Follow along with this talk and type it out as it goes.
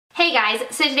Hey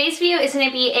guys, so today's video is going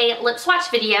to be a lip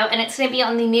swatch video and it's going to be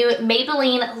on the new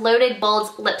Maybelline Loaded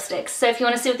Bolds lipsticks. So if you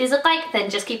want to see what these look like, then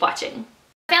just keep watching.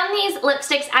 I found these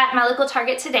lipsticks at my local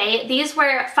Target today. These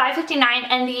were $5.59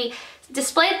 and the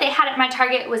display that they had at my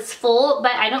Target was full,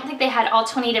 but I don't think they had all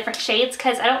 20 different shades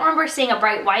because I don't remember seeing a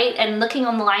bright white, and looking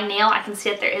on the line now I can see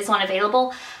that there is one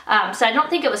available. So I don't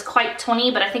think it was quite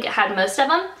 20, but I think it had most of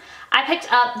them. I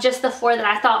picked up just the 4 that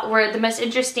I thought were the most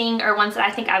interesting or ones that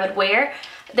I think I would wear.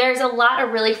 There's a lot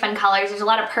of really fun colors. There's a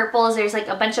lot of purples. There's like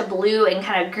a bunch of blue and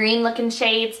kind of green looking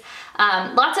shades.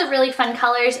 Lots of really fun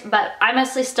colors, but I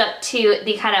mostly stuck to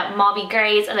the kind of mauve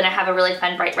grays, and then I have a really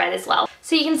fun bright red as well.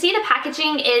 So you can see the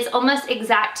packaging is almost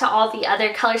exact to all the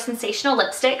other Color Sensational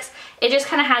lipsticks. It just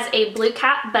kind of has a blue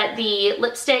cap, but the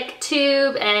lipstick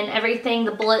tube and everything,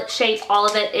 the bullet shape, all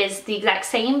of it is the exact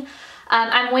same.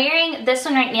 I'm wearing this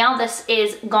one right now. This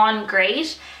is Gone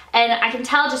Greige, and I can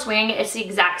tell just wearing it, it's the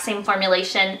exact same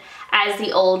formulation as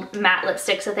the old matte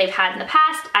lipsticks that they've had in the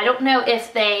past. I don't know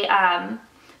if they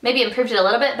maybe improved it a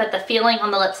little bit, but the feeling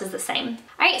on the lips is the same.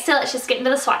 Alright, so let's just get into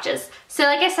the swatches. So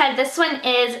like I said, this one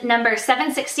is number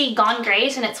 760 Gone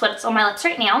Greige, and it's what's on my lips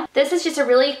right now. This is just a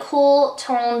really cool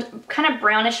toned, kind of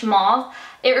brownish mauve.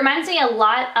 It reminds me a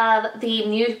lot of the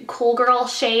new Cool Girl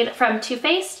shade from Too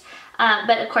Faced.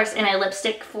 But of course in a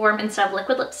lipstick form instead of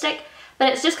liquid lipstick.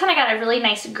 But it's just kind of got a really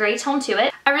nice gray tone to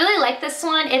it. I really like this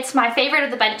one. It's my favorite of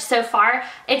the bunch so far.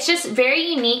 It's just very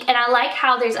unique, and I like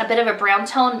how there's a bit of a brown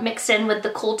tone mixed in with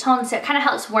the cool tone, so it kind of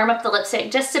helps warm up the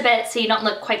lipstick just a bit so you don't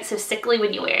look quite so sickly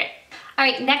when you wear it.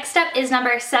 Alright, next up is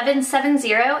number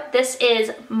 770. This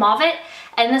is Mauve It,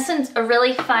 and this one's a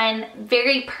really fun,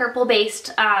 very purple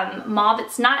based mauve.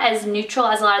 It's not as neutral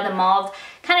as a lot of the mauve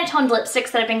kind of toned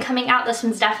lipsticks that have been coming out. This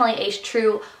one's definitely a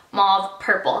true mauve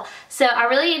purple. So I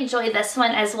really enjoy this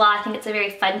one as well. I think it's a very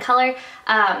fun color.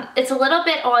 It's a little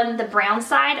bit on the brown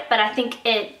side, but I think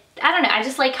I don't know, I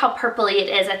just like how purpley it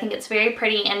is. I think it's very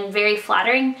pretty and very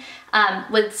flattering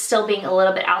with still being a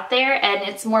little bit out there, and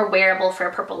it's more wearable for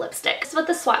a purple lipstick. This is what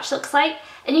the swatch looks like,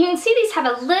 and you can see these have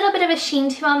a little bit of a sheen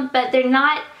to them, but they're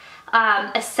not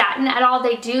a satin at all.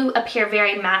 They do appear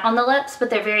very matte on the lips, but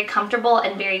they're very comfortable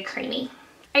and very creamy.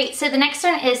 Alright, so the next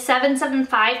one is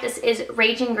 775. This is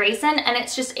Raisin, and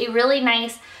it's just a really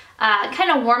nice kind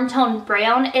of warm toned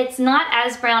brown. It's not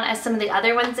as brown as some of the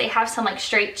other ones. They have some like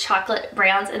straight chocolate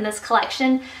browns in this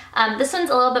collection. This one's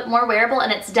a little bit more wearable,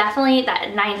 and it's definitely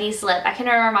that 90s lip. I can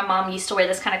remember my mom used to wear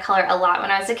this kind of color a lot when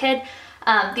I was a kid.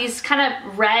 These kind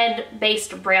of red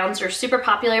based browns were super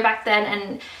popular back then,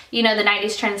 and you know, the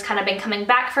 90s trend's kind of been coming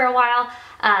back for a while.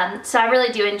 So I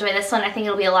really do enjoy this one. I think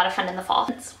it'll be a lot of fun in the fall.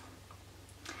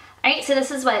 Alright, so this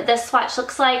is what this swatch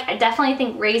looks like. I definitely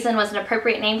think Raisin was an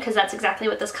appropriate name because that's exactly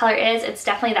what this color is. It's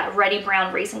definitely that ruddy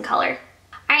brown raisin color.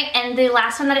 Alright, and the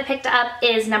last one that I picked up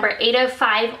is number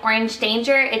 805 Orange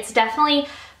Danger. It's definitely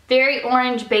very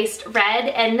orange based red,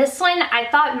 and this one I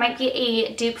thought might be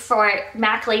a dupe for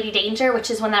MAC Lady Danger, which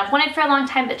is one that I've wanted for a long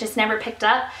time but just never picked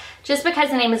up. Just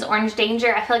because the name is Orange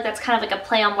Danger, I feel like that's kind of like a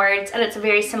play on words, and it's a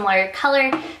very similar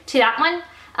color to that one.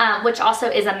 Which also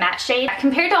is a matte shade.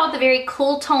 Compared to all the very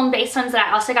cool tone based ones that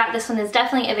I also got, this one is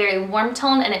definitely a very warm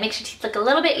tone, and it makes your teeth look a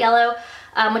little bit yellow,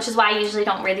 which is why I usually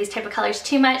don't wear these type of colors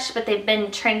too much, but they've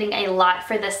been trending a lot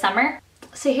for this summer.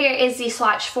 So here is the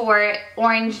swatch for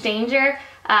Orange Danger.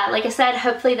 Like I said,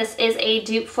 hopefully this is a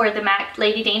dupe for the MAC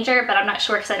Lady Danger, but I'm not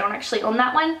sure because I don't actually own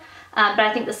that one. But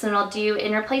I think this one will do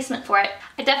in replacement for it.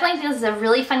 I definitely think this is a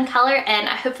really fun color, and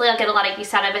hopefully I'll get a lot of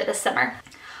use out of it this summer.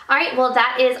 Alright, well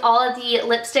that is all of the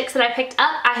lipsticks that I picked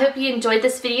up. I hope you enjoyed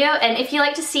this video, and if you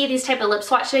like to see these type of lip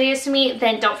swatch videos from me,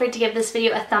 then don't forget to give this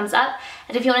video a thumbs up.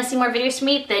 And if you want to see more videos from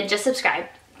me, then just subscribe.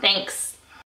 Thanks!